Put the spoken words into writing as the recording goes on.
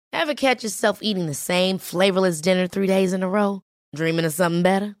Ever catch yourself eating the same flavorless dinner 3 days in a row? Dreaming of something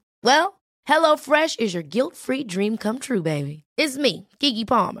better? Well, HelloFresh is your guilt-free dream come true, baby. It's me, Keke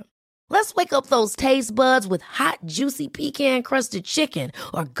Palmer. Let's wake up those taste buds with hot, juicy pecan-crusted chicken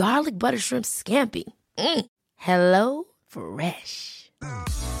or garlic butter shrimp scampi. Hello Fresh.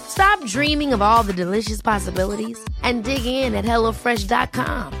 Stop dreaming of all the delicious possibilities and dig in at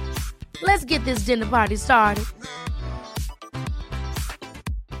HelloFresh.com. Let's get this dinner party started.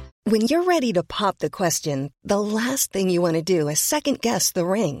 When you're ready to pop the question, the last thing you want to do is second-guess the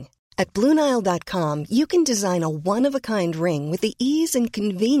ring. At BlueNile.com, you can design a one-of-a-kind ring with the ease and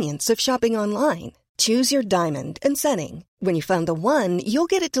convenience of shopping online. Choose your diamond and setting. When you find the one, you'll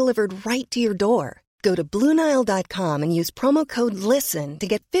get it delivered right to your door. Go to BlueNile.com and use promo code LISTEN to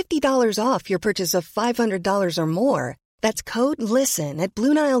get $50 off your purchase of $500 or more. That's code LISTEN at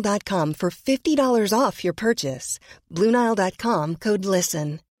BlueNile.com for $50 off your purchase. BlueNile.com, code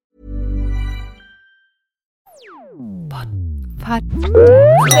LISTEN.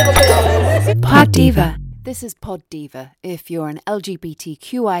 Pod Diva. This is Pod Diva. If you're an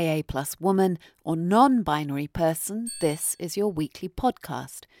LGBTQIA plus woman or non-binary person, this is your weekly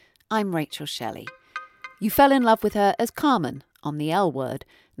podcast. I'm Rachel Shelley. You fell in love with her as Carmen on The L Word.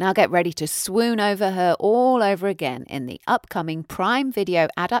 Now get ready to swoon over her all over again in the upcoming Prime Video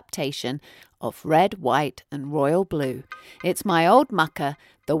adaptation of Red, White and Royal Blue. It's my old mucker,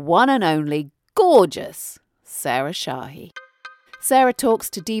 the one and only gorgeous Sarah Shahi. Sarah talks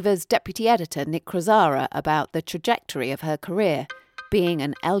to Diva's deputy editor, Nick Crozara, about the trajectory of her career, being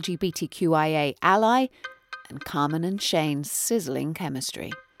an LGBTQIA ally, and Carmen and Shane's sizzling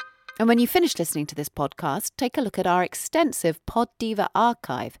chemistry. And when you finish listening to this podcast, take a look at our extensive Pod Diva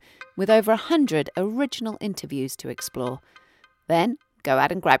archive with over 100 original interviews to explore. Then go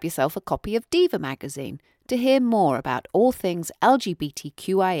out and grab yourself a copy of Diva magazine to hear more about all things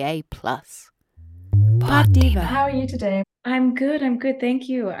LGBTQIA+. Pod Diva. How are you today? I'm good. Thank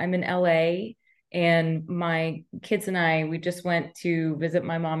you. I'm in LA and my kids and we just went to visit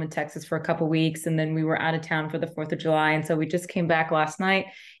my mom in Texas for a couple weeks. And then we were out of town for the 4th of July. And so we just came back last night.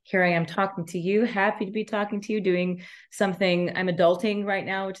 Here I am talking to you. Happy to be talking to you, doing something. I'm adulting right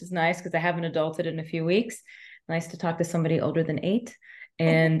now, which is nice because I haven't adulted in a few weeks. Nice to talk to somebody older than 8.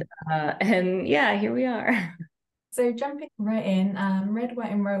 And yeah, here we are. So jumping right in, Red,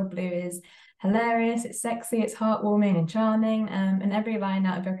 White and Royal Blue is hilarious, it's sexy, it's heartwarming and charming, and every line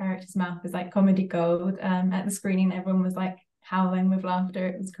out of your character's mouth is like comedy gold. At the screening, everyone was like howling with laughter.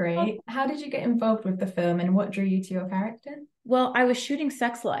 It was great. How did you get involved with the film and what drew you to your character? Well, I was shooting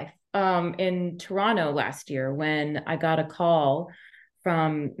Sex Life in Toronto last year when I got a call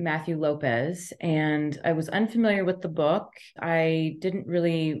from Matthew Lopez, and I was unfamiliar with the book. I didn't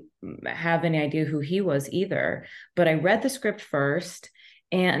really have any idea who he was either, but I read the script first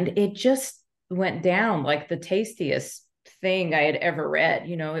and it just went down like the tastiest thing I had ever read.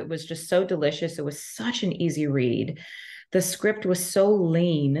 You know, it was just so delicious. It was such an easy read. The script was so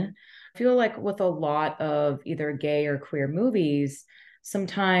lean. I feel like with a lot of either gay or queer movies,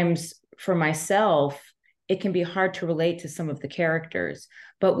 sometimes for myself, it can be hard to relate to some of the characters.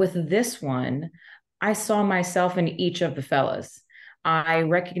 But with this one, I saw myself in each of the fellas. I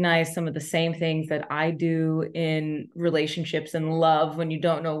recognize some of the same things that I do in relationships and love when you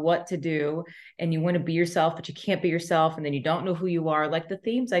don't know what to do and you want to be yourself, but you can't be yourself. And then you don't know who you are. Like the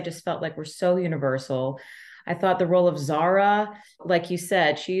themes, I just felt like were so universal. I thought the role of Zara, like you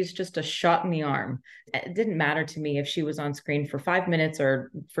said, she's just a shot in the arm. It didn't matter to me if she was on screen for 5 minutes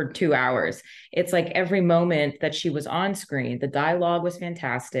or for 2 hours. It's like every moment that she was on screen, the dialogue was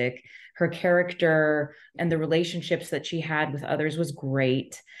fantastic. Her character and the relationships that she had with others was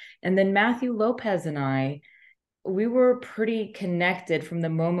great. And then Matthew Lopez and we were pretty connected from the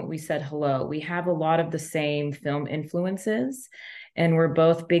moment we said hello. We have a lot of the same film influences. And we're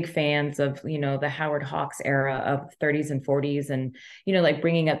both big fans of, you know, the Howard Hawks era of 30s and 40s and, you know, like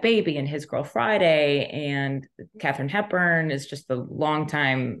Bringing Up Baby and His Girl Friday, and Katharine Hepburn is just the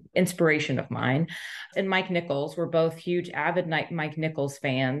longtime inspiration of mine. And Mike Nichols, we're both huge avid Mike Nichols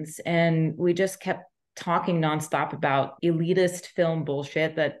fans. And we just kept talking nonstop about elitist film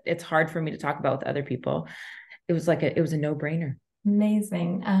bullshit that it's hard for me to talk about with other people. It was a no-brainer.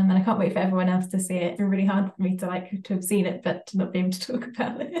 Amazing. And I can't wait for everyone else to see it. It's really hard for me to have seen it, but to not be able to talk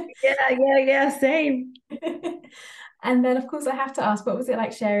about it. Yeah, same. And then, of course, I have to ask, what was it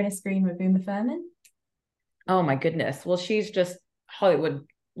like sharing a screen with Uma Thurman? Oh, my goodness. Well, she's just Hollywood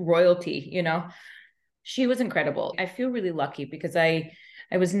royalty, you know. She was incredible. I feel really lucky because I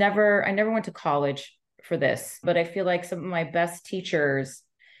never went to college for this, but I feel like some of my best teachers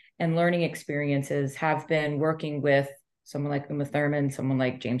and learning experiences have been working with someone like Uma Thurman, someone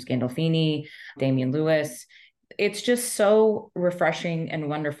like James Gandolfini, Damian Lewis. It's just so refreshing and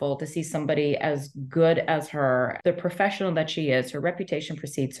wonderful to see somebody as good as her, the professional that she is. Her reputation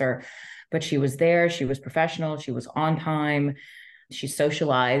precedes her, but she was there. She was professional. She was on time. She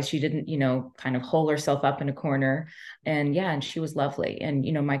socialized. She didn't, kind of hole herself up in a corner. And yeah, and she was lovely. And,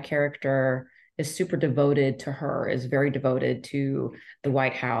 my character is super devoted to her, is very devoted to the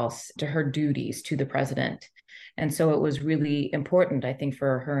White House, to her duties, to the president. And so it was really important, I think,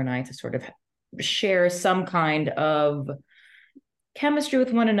 for her and I to sort of share some kind of chemistry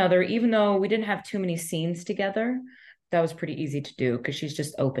with one another, even though we didn't have too many scenes together. That was pretty easy to do because she's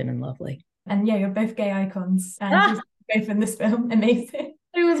just open and lovely. And yeah, you're both gay icons, and she's both in this film. Amazing.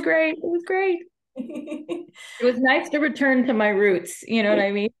 It was great. It was great. It was nice to return to my roots. You know what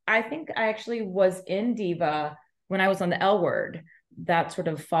I mean? I think I actually was in Diva when I was on the L Word. That sort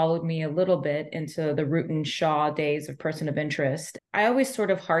of followed me a little bit into the Root and Shaw days of Person of Interest. I always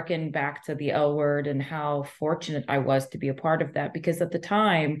sort of hearken back to the L Word and how fortunate I was to be a part of that, because at the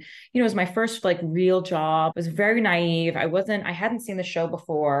time, it was my first like real job. I was very naive. I hadn't seen the show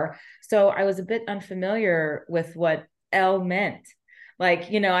before. So I was a bit unfamiliar with what L meant.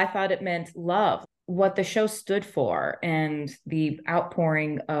 Like, I thought it meant love, what the show stood for, and the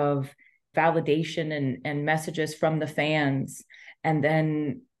outpouring of validation and messages from the fans. And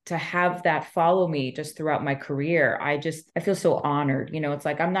then to have that follow me just throughout my career, I feel so honored. It's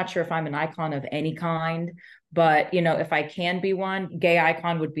like, I'm not sure if I'm an icon of any kind, but, if I can be one, gay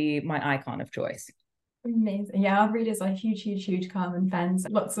icon would be my icon of choice. Amazing. Yeah, our readers are huge Carmen fans.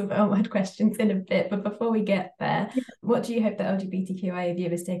 Lots of L-Word questions in a bit, but before we get there, what do you hope the LGBTQIA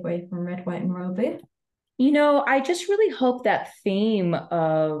viewers take away from Red, White and Royal Blue? I just really hope that theme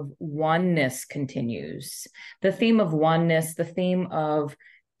of oneness continues. The theme of oneness, the theme of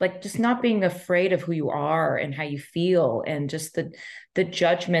like just not being afraid of who you are and how you feel, and just the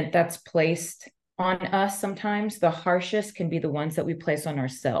judgment that's placed on us. Sometimes the harshest can be the ones that we place on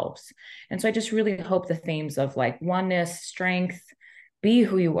ourselves. And so I just really hope the themes of like oneness, strength, be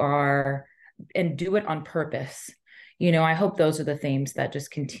who you are, and do it on purpose. I hope those are the themes that just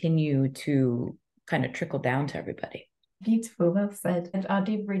continue to kind of trickle down to everybody. Beautiful, well said. And our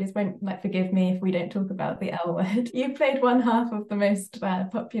Diva readers won't forgive me if we don't talk about the L Word. You played one half of the most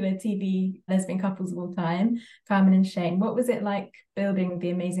popular TV lesbian couples of all time, Carmen and Shane. What was it like building the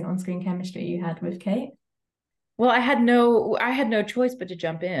amazing on-screen chemistry you had with Kate? Well, I had no choice but to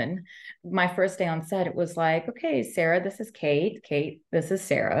jump in. My first day on set, it was like, okay, Sarah, this is Kate. Kate, this is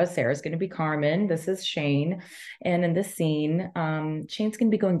Sarah. Sarah's going to be Carmen. This is Shane. And in this scene, Shane's going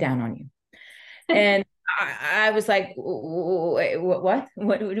to be going down on you. And I was like, wait, what?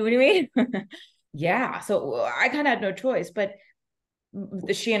 What do you mean? Yeah. So I kind of had no choice, but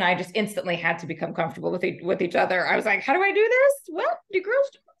she and I just instantly had to become comfortable with each other. I was like, how do I do this? What do girls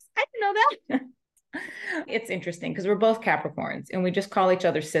do this? I didn't know that. It's interesting because we're both Capricorns and we just call each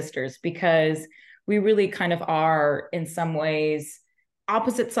other sisters because we really kind of are in some ways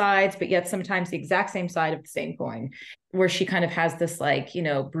opposite sides, but yet sometimes the exact same side of the same coin, where she kind of has this like,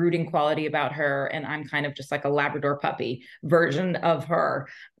 brooding quality about her. And I'm kind of just like a Labrador puppy version of her.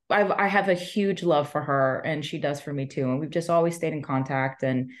 I have a huge love for her and she does for me too. And we've just always stayed in contact.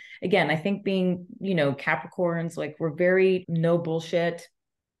 And again, I think being, Capricorns, like we're very no bullshit.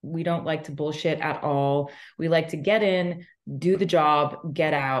 We don't like to bullshit at all. We like to get in, do the job,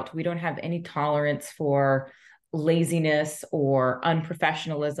 get out. We don't have any tolerance for laziness or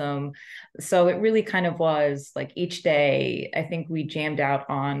unprofessionalism. So it really kind of was like each day, I think we jammed out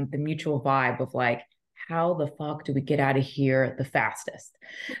on the mutual vibe of like, how the fuck do we get out of here the fastest?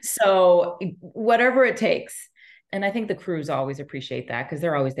 So whatever it takes. And I think the crews always appreciate that because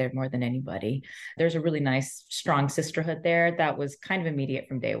they're always there more than anybody. There's a really nice, strong sisterhood there that was kind of immediate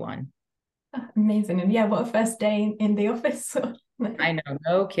from day one. Amazing. And yeah, what a first day in the office. I know,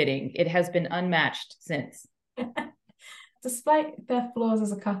 no kidding. It has been unmatched since. Despite their flaws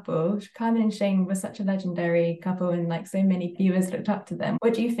as a couple, Carmen and Shane were such a legendary couple and like so many viewers looked up to them.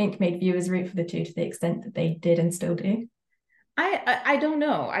 What do you think made viewers root for the two to the extent that they did and still do? I don't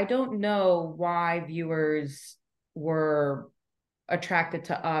know. I don't know why viewers were attracted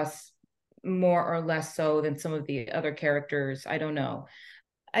to us more or less so than some of the other characters. I don't know.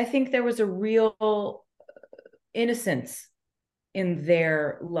 I think there was a real innocence in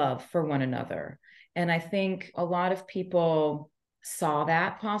their love for one another. And I think a lot of people saw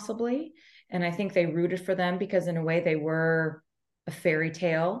that possibly. And I think they rooted for them because in a way they were a fairy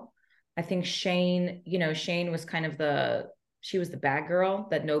tale. I think Shane, Shane was kind of she was the bad girl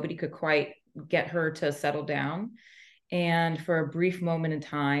that nobody could quite get her to settle down. And for a brief moment in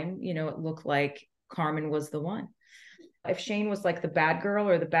time, it looked like Carmen was the one. If Shane was like the bad girl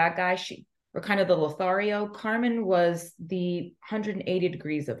or the bad guy, or kind of the Lothario, Carmen was the 180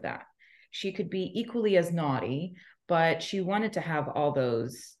 degrees of that. She could be equally as naughty, but she wanted to have all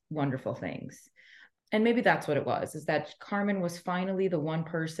those wonderful things. And maybe that's what it was, is that Carmen was finally the one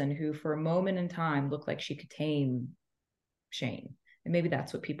person who, for a moment in time, looked like she could tame Shane. And maybe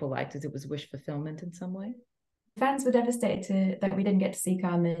that's what people liked, is it was wish fulfillment in some way. Fans were devastated that we didn't get to see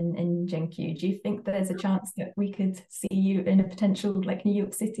Carmen in Gen Q. Do you think there's a chance that we could see you in a potential like New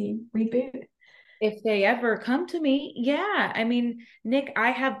York City reboot? If they ever come to me, yeah. I mean, Nick,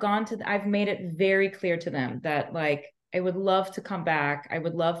 I've made it very clear to them that like I would love to come back. I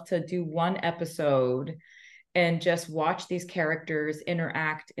would love to do one episode and just watch these characters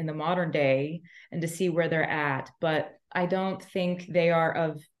interact in the modern day and to see where they're at. But I don't think they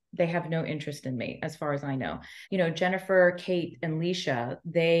have no interest in me, as far as I know. Jennifer, Kate, and Leisha,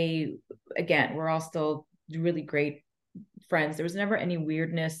 we're all still really great friends. There was never any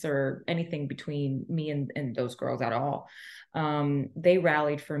weirdness or anything between me and those girls at all. They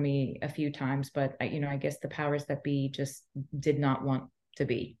rallied for me a few times, but I guess the powers that be just did not want to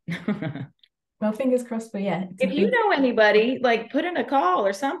be. Well, fingers crossed, but yeah. If you know anybody, like put in a call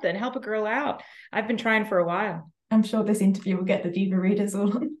or something, help a girl out. I've been trying for a while. I'm sure this interview will get the Diva readers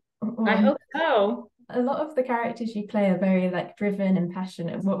all on. I hope so. A lot of the characters you play are very like driven and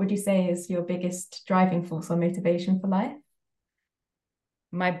passionate. What would you say is your biggest driving force or motivation for life?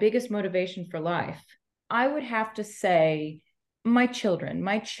 My biggest motivation for life, I would have to say my children.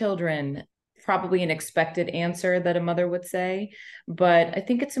 My children, probably an expected answer that a mother would say, but I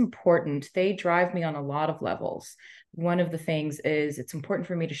think it's important. They drive me on a lot of levels. One of the things is it's important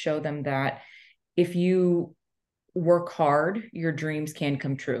for me to show them that if you work hard, your dreams can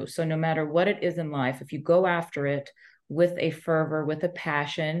come true. So no matter what it is in life, if you go after it with a fervor, with a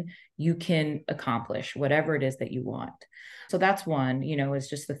passion, you can accomplish whatever it is that you want. So that's one, is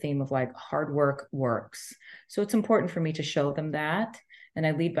just the theme of like hard work works. So it's important for me to show them that. And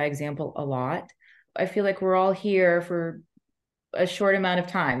I lead by example a lot. I feel like we're all here for a short amount of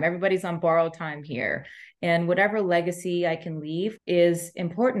time. Everybody's on borrowed time here. And whatever legacy I can leave is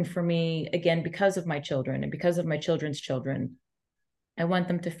important for me, again, because of my children and because of my children's children. I want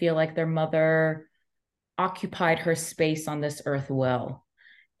them to feel like their mother occupied her space on this earth well,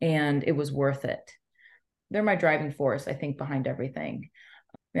 and it was worth it. They're my driving force, I think, behind everything.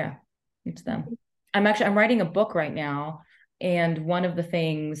 Yeah, it's them. I'm writing a book right now. And one of the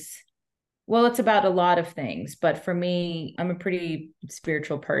things, well, it's about a lot of things, but for me, I'm a pretty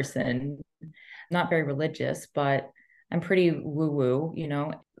spiritual person, not very religious, but I'm pretty woo-woo,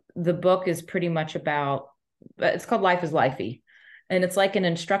 The book is pretty much about, it's called Life is Lifey. And it's like an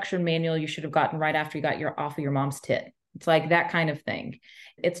instruction manual you should have gotten right after you got off of your mom's tit. It's like that kind of thing.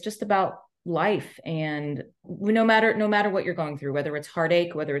 It's just about life, and no matter what you're going through, whether it's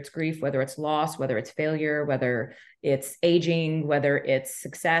heartache, whether it's grief, whether it's loss, whether it's failure, whether it's aging, whether it's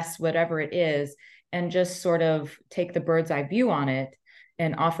success, whatever it is, and just sort of take the bird's eye view on it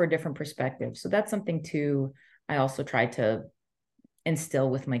and offer a different perspective. So that's something too I also try to instill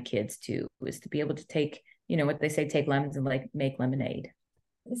with my kids too, is to be able to take, what they say, take lemons and like make lemonade.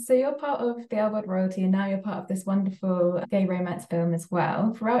 So you're part of the L Word royalty, and now you're part of this wonderful gay romance film as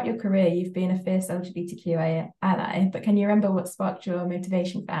well. Throughout your career, you've been a fierce LGBTQIA ally, but can you remember what sparked your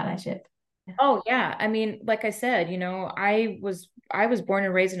motivation for allyship? Oh yeah. I mean, like I said, I was born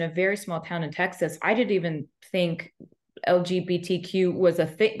and raised in a very small town in Texas. I didn't even think LGBTQ was a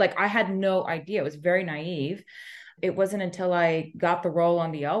thing. Like I had no idea. It was very naive. It wasn't until I got the role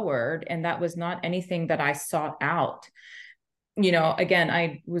on the L Word, and that was not anything that I sought out. Again,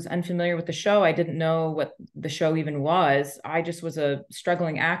 I was unfamiliar with the show. I didn't know what the show even was. I just was a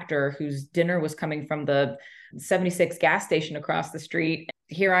struggling actor whose dinner was coming from the 76 gas station across the street.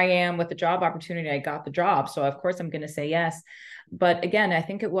 Here I am with the job opportunity. I got the job. So of course I'm going to say yes. But again, I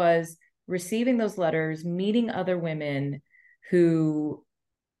think it was receiving those letters, meeting other women who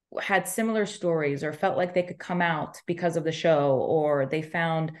had similar stories or felt like they could come out because of the show, or they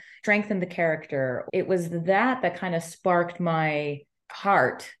found strength in the character. It was that kind of sparked my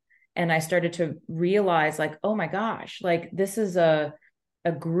heart. And I started to realize like, oh my gosh, like this is a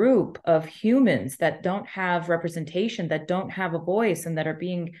group of humans that don't have representation, that don't have a voice, and that are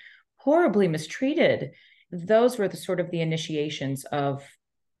being horribly mistreated. Those were the sort of the initiations of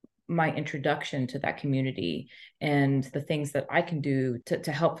my introduction to that community and the things that I can do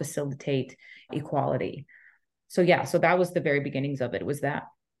to help facilitate equality. So yeah, so that was the very beginnings of it. It was that.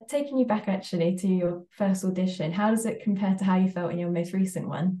 Taking you back actually to your first audition, how does it compare to how you felt in your most recent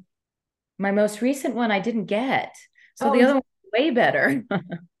one? My most recent one I didn't get. So the other one was way better.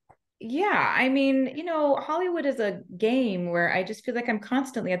 Yeah, I mean, Hollywood is a game where I just feel like I'm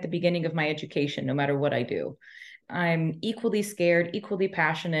constantly at the beginning of my education, no matter what I do. I'm equally scared, equally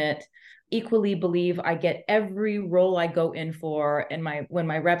passionate, equally believe I get every role I go in for. And when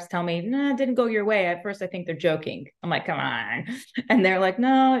my reps tell me, nah, it didn't go your way, at first I think they're joking. I'm like, come on. And they're like,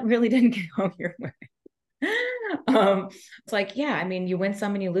 no, it really didn't go your way. It's like, yeah, I mean, you win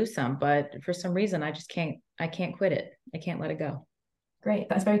some and you lose some, but for some reason I can't quit it. I can't let it go. Great,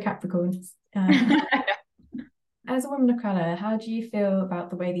 that's very Capricorn. As a woman of color, how do you feel about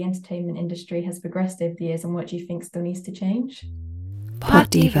the way the entertainment industry has progressed over the years, and what do you think still needs to change?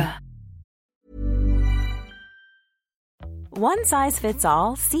 Pod Diva. One size fits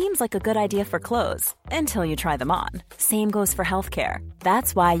all seems like a good idea for clothes until you try them on. Same goes for healthcare.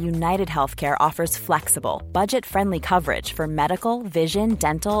 That's why United Healthcare offers flexible, budget-friendly coverage for medical, vision,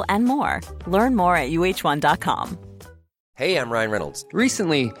 dental, and more. Learn more at uh1.com. Hey, I'm Ryan Reynolds.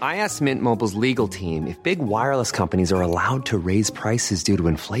 Recently, I asked Mint Mobile's legal team if big wireless companies are allowed to raise prices due to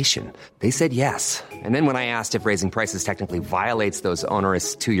inflation. They said yes. And then when I asked if raising prices technically violates those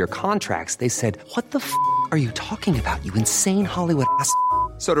onerous two-year contracts, they said, "What the f*** are you talking about, you insane Hollywood ass?"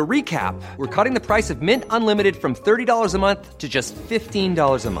 So to recap, we're cutting the price of Mint Unlimited from $30 a month to just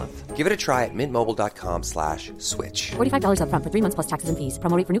 $15 a month. Give it a try at mintmobile.com/switch. $45 up front for 3 months plus taxes and fees.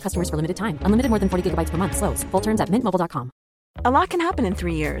 Promo rate for new customers for limited time. Unlimited more than 40 gigabytes per month. Slows full terms at mintmobile.com. A lot can happen in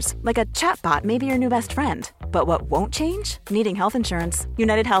 3 years, like a chatbot may be your new best friend. But what won't change? Needing health insurance.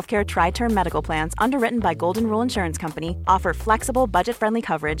 United Healthcare Tri-Term Medical Plans, underwritten by Golden Rule Insurance Company, offer flexible, budget-friendly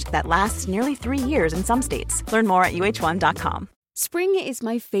coverage that lasts nearly 3 years in some states. Learn more at uh1.com. Spring is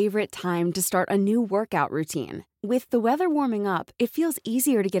my favorite time to start a new workout routine. With the weather warming up, it feels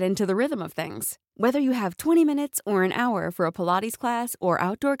easier to get into the rhythm of things. Whether you have 20 minutes or an hour for a Pilates class or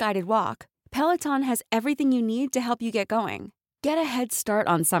outdoor guided walk, Peloton has everything you need to help you get going. Get a head start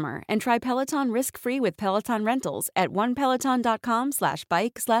on summer and try Peloton risk-free with Peloton Rentals at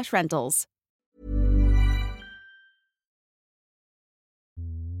onepeloton.com/bike/rentals.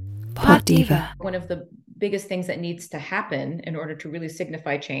 Pod Diva. One of the biggest things that needs to happen in order to really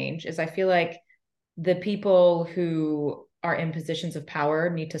signify change is I feel like the people who are in positions of power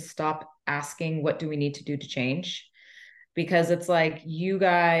need to stop asking, what do we need to do to change? Because it's like, you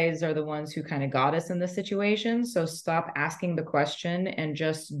guys are the ones who kind of got us in this situation. So stop asking the question and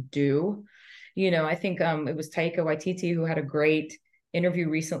just do. I think it was Taika Waititi who had a great interview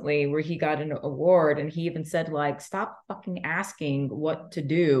recently where he got an award, and he even said, like, stop fucking asking what to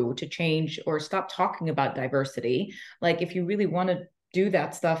do to change, or stop talking about diversity. Like, if you really want to do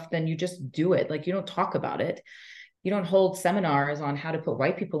that stuff, then you just do it. Like, you don't talk about it. You don't hold seminars on how to put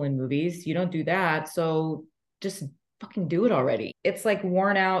white people in movies. You don't do that. So just fucking do it already. It's like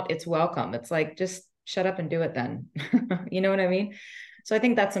worn out. It's welcome. It's like, just shut up and do it then. You know what I mean? So I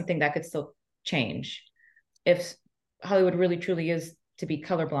think that's something that could still change. If Hollywood really truly is to be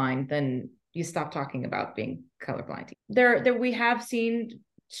colorblind, then you stop talking about being colorblind. There we have seen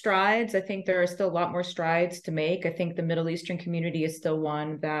strides. I think there are still a lot more strides to make. I think the Middle Eastern community is still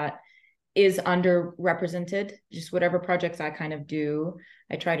one that is underrepresented. Just whatever projects I kind of do,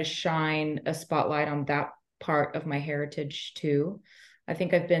 I try to shine a spotlight on that part of my heritage too. I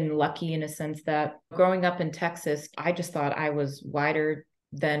think I've been lucky in a sense that growing up in Texas, I just thought I was whiter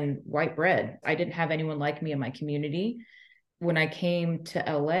than white bread. I didn't have anyone like me in my community. When I came to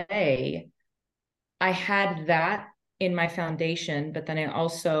LA, I had that in my foundation, but then I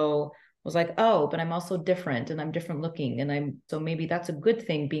also was like, oh, but I'm also different, and I'm different looking. So maybe that's a good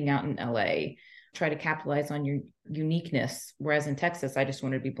thing being out in LA. Try to capitalize on your uniqueness. Whereas in Texas, I just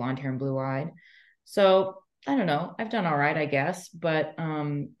wanted to be blonde hair and blue eyed. So I don't know. I've done all right, I guess. But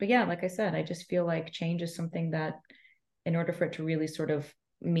yeah, like I said, I just feel like change is something that, in order for it to really sort of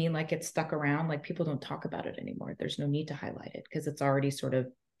mean like it's stuck around, like, people don't talk about it anymore. There's no need to highlight it because it's already sort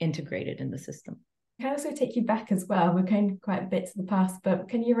of integrated in the system. Can I also take you back as well? We're going quite a bit to the past, but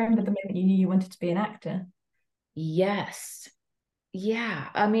can you remember the moment you knew you wanted to be an actor? Yes. Yeah.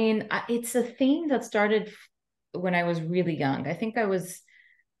 I mean, it's a theme that started when I was really young. I think it was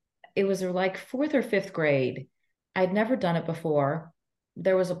like fourth or fifth grade. I'd never done it before.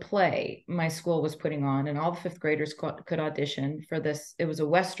 There was a play my school was putting on, and all the fifth graders could audition for this. It was a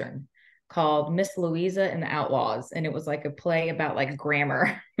Western called Miss Louisa and the Outlaws. And it was like a play about like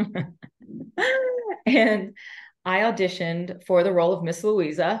grammar. And I auditioned for the role of Miss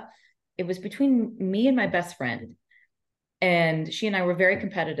Louisa. It was between me and my best friend. And she and I were very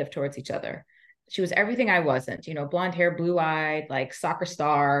competitive towards each other. She was everything I wasn't, blonde hair, blue eyed, like soccer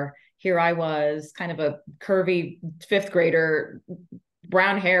star. Here I was, kind of a curvy fifth grader,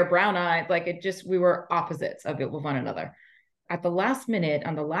 brown hair, brown eyed. Like, we were opposites of it with one another. at the last minute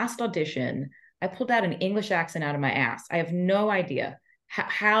on the last audition, I pulled out an English accent out of my ass. I have no idea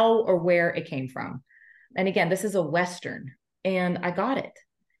how or where it came from. And again, this is a Western, and I got it.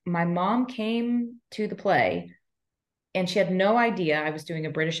 My mom came to the play and she had no idea I was doing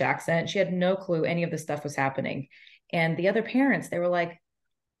a British accent. She had no clue any of this stuff was happening. And the other parents, they were like,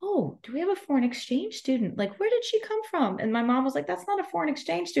 oh, do we have a foreign exchange student? Like, where did she come from? And my mom was like, that's not a foreign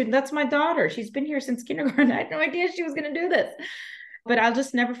exchange student. That's my daughter. She's been here since kindergarten. I had no idea she was going to do this. But I'll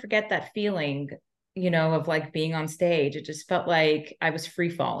just never forget that feeling, of like being on stage. It just felt like I was free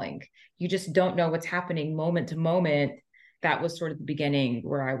falling. You just don't know what's happening moment to moment. That was sort of the beginning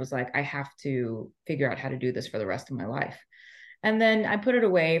where I was like, I have to figure out how to do this for the rest of my life. And then I put it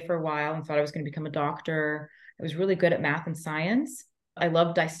away for a while and thought I was going to become a doctor. I was really good at math and science. I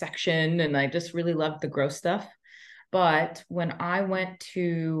loved dissection and I just really loved the gross stuff. But when I went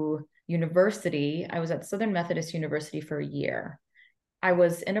to university, I was at Southern Methodist University for a year. I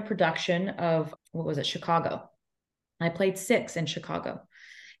was in a production of, Chicago. I played 6 in Chicago.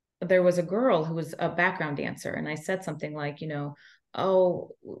 There was a girl who was a background dancer. And I said something like, oh,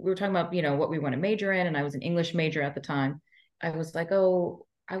 we were talking about, what we want to major in. And I was an English major at the time. I was like, oh,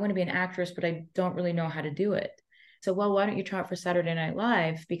 I want to be an actress, but I don't really know how to do it. So, well, why don't you try it for Saturday Night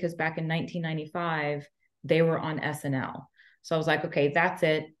Live? Because back in 1995, they were on SNL. So I was like, okay, that's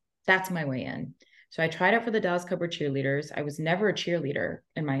it. That's my way in. So I tried out for the Dallas Cowboy cheerleaders. I was never a cheerleader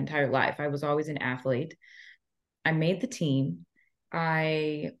in my entire life. I was always an athlete. I made the team.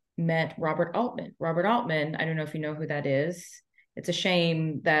 I met Robert Altman. Robert Altman, I don't know if you know who that is. It's a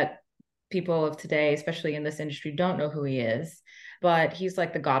shame that people of today, especially in this industry, don't know who he is. But he's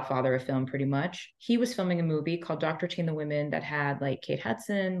like the godfather of film, pretty much. He was filming a movie called Dr. Teen the Women that had like Kate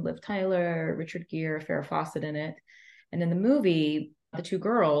Hudson, Liv Tyler, Richard Gere, Farrah Fawcett in it. And in the movie, the 2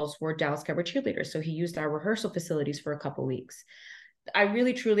 girls were Dallas Cowboy cheerleaders. So he used our rehearsal facilities for a couple of weeks. I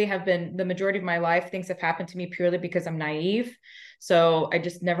really, truly have been, the majority of my life, things have happened to me purely because I'm naive. So I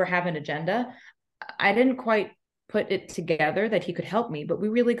just never have an agenda. I didn't quite put it together that he could help me, but we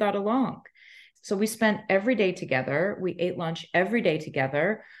really got along. So we spent every day together. We ate lunch every day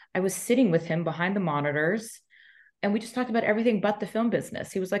together. I was sitting with him behind the monitors and we just talked about everything but the film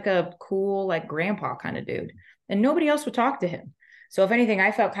business. He was like a cool, like grandpa kind of dude, and nobody else would talk to him. So if anything,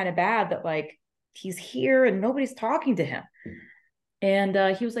 I felt kind of bad that like he's here and nobody's talking to him. And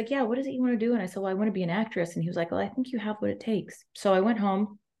he was like, yeah, what is it you want to do? And I said, well, I want to be an actress. And he was like, well, I think you have what it takes. So I went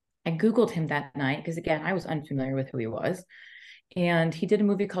home. I Googled him that night because, again, I was unfamiliar with who he was. And he did a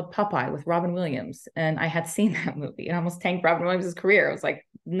movie called Popeye with Robin Williams. And I had seen that movie. It almost tanked Robin Williams' career. It was like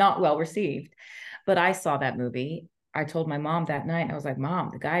not well received. But I saw that movie. I told my mom that night. I was like, Mom,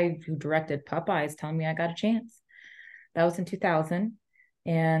 the guy who directed Popeye is telling me I got a chance. That was in 2000.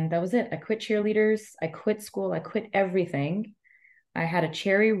 And that was it. I quit cheerleaders. I quit school. I quit everything. I had a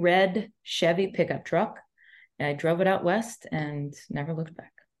cherry red Chevy pickup truck. And I drove it out west and never looked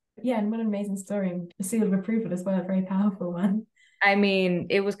back. Yeah, and what an amazing story. A seal of approval as well, a very powerful one. I mean,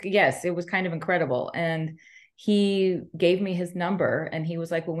 it was kind of incredible. And he gave me his number and he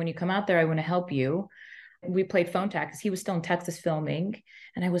was like, well, when you come out there, I want to help you. We played phone tag because he was still in Texas filming.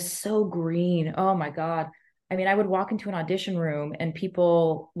 And I was so green. Oh my God. I mean, I would walk into an audition room and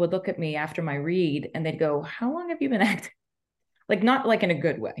people would look at me after my read and they'd go, how long have you been acting? Like, not like in a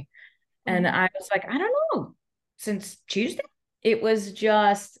good way. And I was like, I don't know, since Tuesday. It was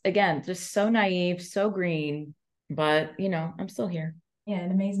just, again, just so naive, so green, but I'm still here. Yeah,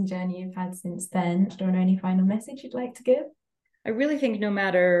 an amazing journey you've had since then. Do you know any final message you'd like to give? I really think no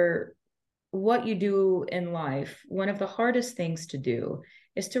matter what you do in life, one of the hardest things to do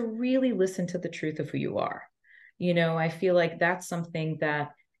is to really listen to the truth of who you are. I feel like that's something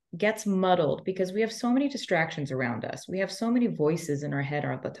that gets muddled because we have so many distractions around us. We have so many voices in our head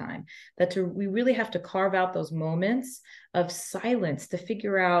all the time that we really have to carve out those moments of silence to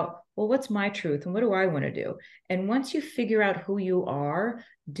figure out, well, what's my truth and what do I want to do? And once you figure out who you are,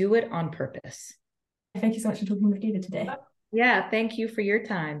 do it on purpose. Thank you so much for talking with Diva today. Yeah, thank you for your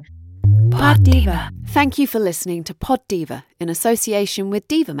time. Pod Diva. Thank you for listening to Pod Diva in association with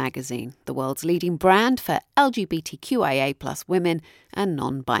Diva Magazine, the world's leading brand for LGBTQIA+ women and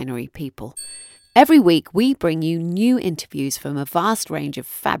non-binary people. Every week we bring you new interviews from a vast range of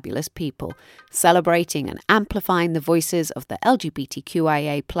fabulous people, celebrating and amplifying the voices of the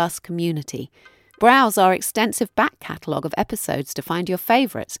LGBTQIA+ community. Browse our extensive back catalogue of episodes to find your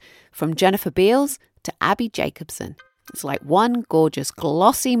favourites, from Jennifer Beals to Abby Jacobson. It's like one gorgeous,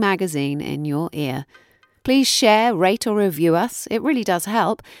 glossy magazine in your ear. Please share, rate or review us. It really does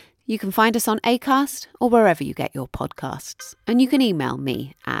help. You can find us on Acast or wherever you get your podcasts. And you can email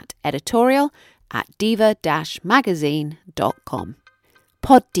me at editorial at diva-magazine.com.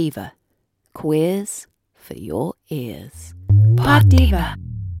 Pod Diva. Queers for your ears. Pod Diva.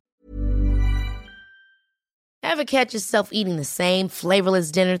 Ever catch yourself eating the same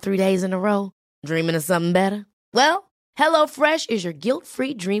flavorless dinner 3 days in a row? Dreaming of something better? Well, HelloFresh is your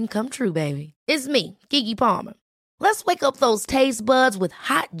guilt-free dream come true, baby. It's me, Keke Palmer. Let's wake up those taste buds with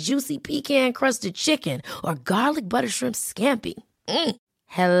hot, juicy pecan-crusted chicken or garlic butter shrimp scampi.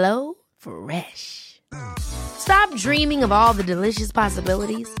 Hello Fresh. Stop dreaming of all the delicious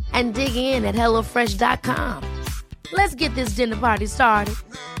possibilities and dig in at HelloFresh.com. Let's get this dinner party started.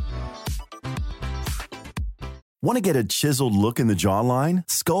 Want to get a chiseled look in the jawline?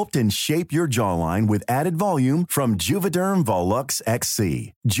 Sculpt and shape your jawline with added volume from Juvederm Volux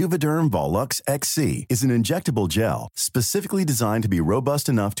XC. Juvederm Volux XC is an injectable gel specifically designed to be robust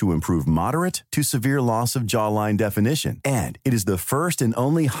enough to improve moderate to severe loss of jawline definition. And it is the first and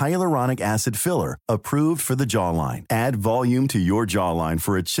only hyaluronic acid filler approved for the jawline. Add volume to your jawline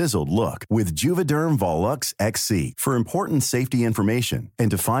for a chiseled look with Juvederm Volux XC. For important safety information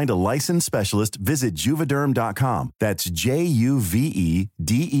and to find a licensed specialist, visit Juvederm.com. That's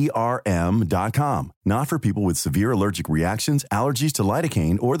Juvederm.com. Not for people with severe allergic reactions, allergies to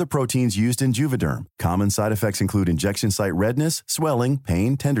lidocaine, or the proteins used in Juvederm. Common side effects include injection site redness, swelling,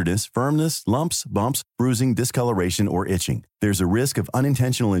 pain, tenderness, firmness, lumps, bumps, bruising, discoloration, or itching. There's a risk of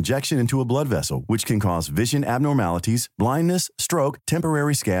unintentional injection into a blood vessel, which can cause vision abnormalities, blindness, stroke,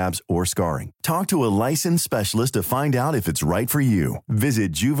 temporary scabs, or scarring. Talk to a licensed specialist to find out if it's right for you.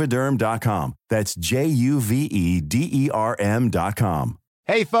 Visit Juvederm.com. That's Juvederm.com.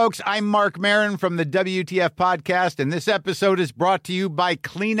 Hey, folks, I'm Mark Maron from the WTF Podcast, and this episode is brought to you by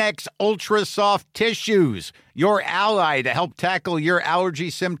Kleenex Ultra Soft Tissues, your ally to help tackle your allergy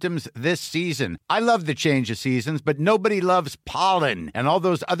symptoms this season. I love the change of seasons, but nobody loves pollen and all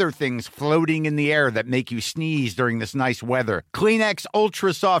those other things floating in the air that make you sneeze during this nice weather. Kleenex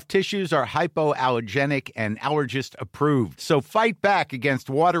Ultra Soft Tissues are hypoallergenic and allergist approved, so fight back against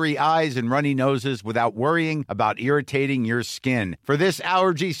watery eyes and runny noses without worrying about irritating your skin. For this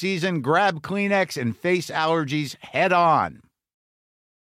allergy season, grab Kleenex and face allergies head on.